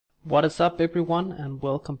What is up everyone, and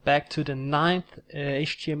welcome back to the 9th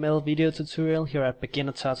HTML video tutorial here at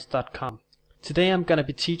beginnertuts.com. Today I'm going to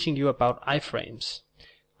be teaching you about iframes.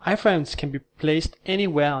 Iframes can be placed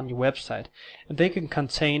anywhere on your website, and they can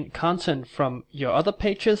contain content from your other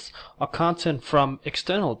pages or content from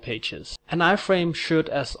external pages. An iframe should,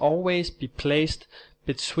 as always, be placed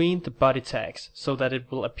between the body tags so that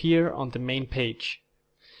it will appear on the main page.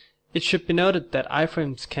 It should be noted that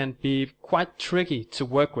iframes can be quite tricky to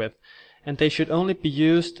work with, and they should only be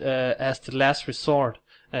used as the last resort.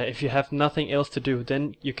 If you have nothing else to do,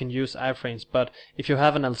 then you can use iframes, but if you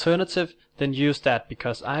have an alternative, then use that,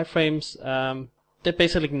 because iframes, they're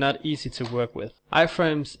basically not easy to work with.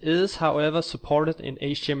 Iframes is, however, supported in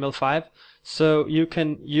HTML5, so you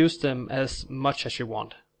can use them as much as you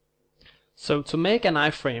want. So to make an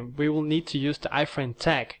iframe, we will need to use the iframe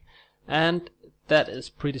tag, and that is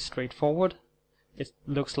pretty straightforward. It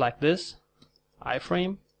looks like this: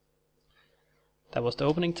 iframe. That was the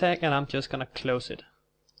opening tag, and I'm just gonna close it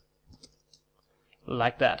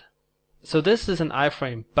like that. So this is an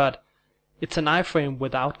iframe, but it's an iframe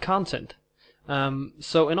without content.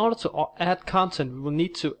 So in order to add content, we will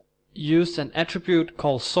need to use an attribute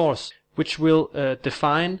called source, which will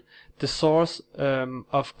define the source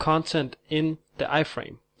of content in the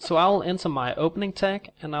iframe. So I will enter my opening tag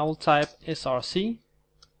and I will type src.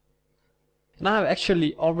 And I have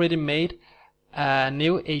actually already made a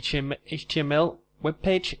new HTML web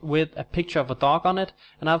page with a picture of a dog on it,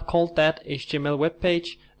 and I've called that HTML web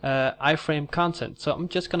page iframe content. So I'm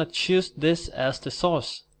just gonna choose this as the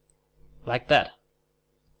source, like that.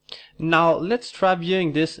 Now let's try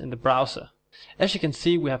viewing this in the browser. As you can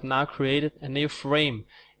see, we have now created a new frame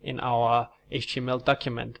in our HTML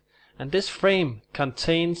document, and this frame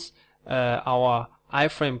contains our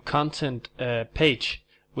iframe content page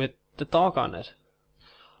with the dog on it.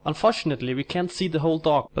 Unfortunately, we can't see the whole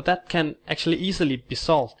dog, but that can actually easily be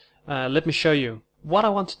solved. Let me show you. What I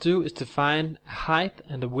want to do is define a height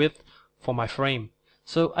and a width for my frame,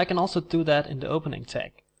 so I can also do that in the opening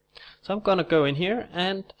tag. So I'm gonna go in here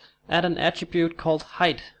and add an attribute called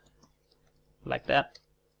height, like that,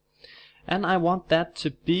 and I want that to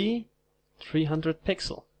be 300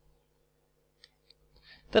 pixel.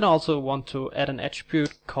 Then I also want to add an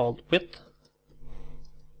attribute called width,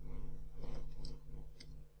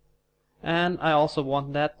 and I also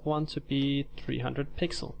want that one to be 300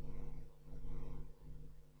 pixel.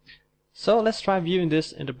 So let's try viewing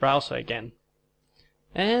this in the browser again.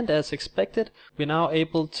 And as expected, we're now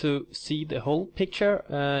able to see the whole picture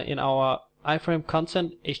in our iframe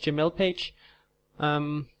content HTML page.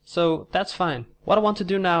 So that's fine. What I want to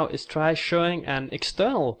do now is try showing an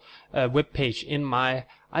external web page in my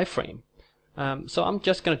iframe. So I'm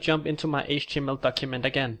just gonna jump into my HTML document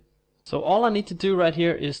again. So all I need to do right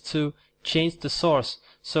here is to change the source.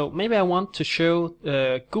 So maybe I want to show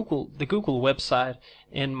the Google website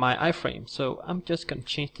in my iframe. So I'm just gonna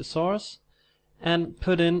change the source and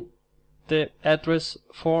put in the address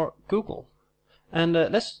for Google. And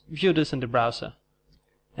let's view this in the browser.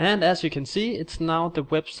 And as you can see, it's now the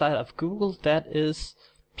website of Google that is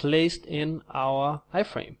placed in our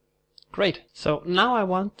iframe. Great. So now I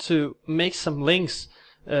want to make some links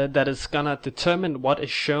that is gonna determine what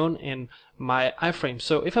is shown in my iframe.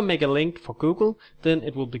 So if I make a link for Google, then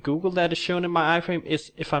it will be Google that is shown in my iframe.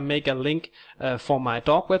 If I make a link for my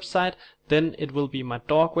dog website, then it will be my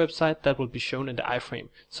dog website that will be shown in the iframe.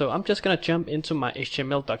 So I'm just gonna jump into my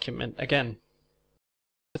HTML document again.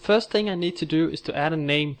 The first thing I need to do is to add a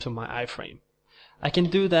name to my iframe. I can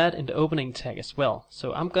do that in the opening tag as well.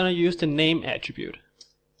 So I'm gonna use the name attribute,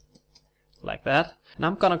 like that, and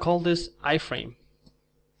I'm gonna call this iframe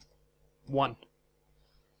 1.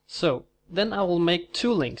 So then I will make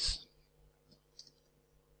two links.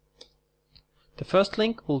 The first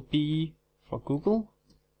link will be for Google,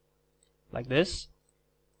 like this,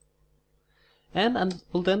 and I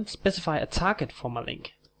will then specify a target for my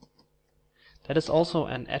link. That is also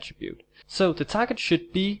an attribute. So the target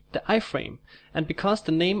should be the iframe, and because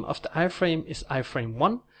the name of the iframe is iframe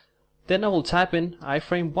 1, then I will type in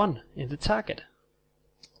iframe 1 in the target.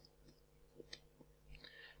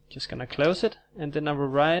 Just gonna close it, and then I will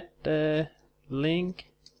write the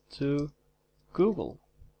link to Google.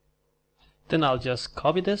 Then I'll just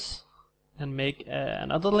copy this and make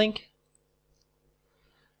another link.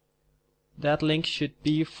 That link should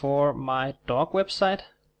be for my dog website.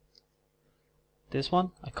 This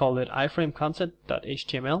one, I call it iframe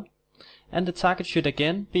content.html, and the target should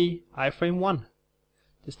again be iframe 1.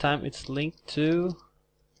 This time it's linked to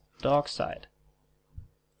dog site.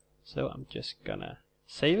 So I'm just gonna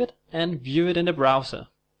save it and view it in the browser.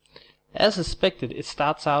 As expected, it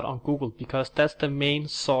starts out on Google because that's the main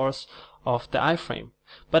source of the iframe.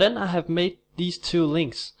 But then I have made these two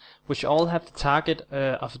links which all have the target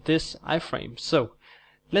of this iframe. So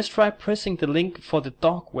let's try pressing the link for the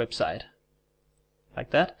dog website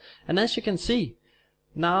like that, and as you can see,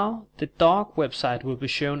 now the dog website will be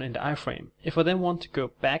shown in the iframe. If I then want to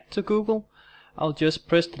go back to Google, I'll just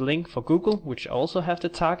press the link for Google, which also have the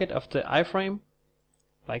target of the iframe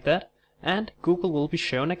like that, and Google will be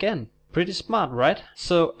shown again. Pretty smart, right?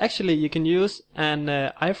 So actually you can use an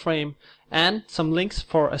iframe and some links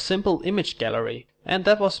for a simple image gallery. And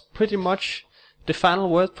that was pretty much the final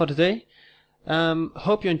word for today.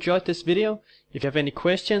 Hope you enjoyed this video. If you have any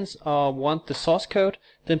questions or want the source code,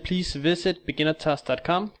 then please visit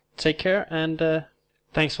beginnertask.com. Take care, and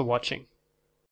thanks for watching.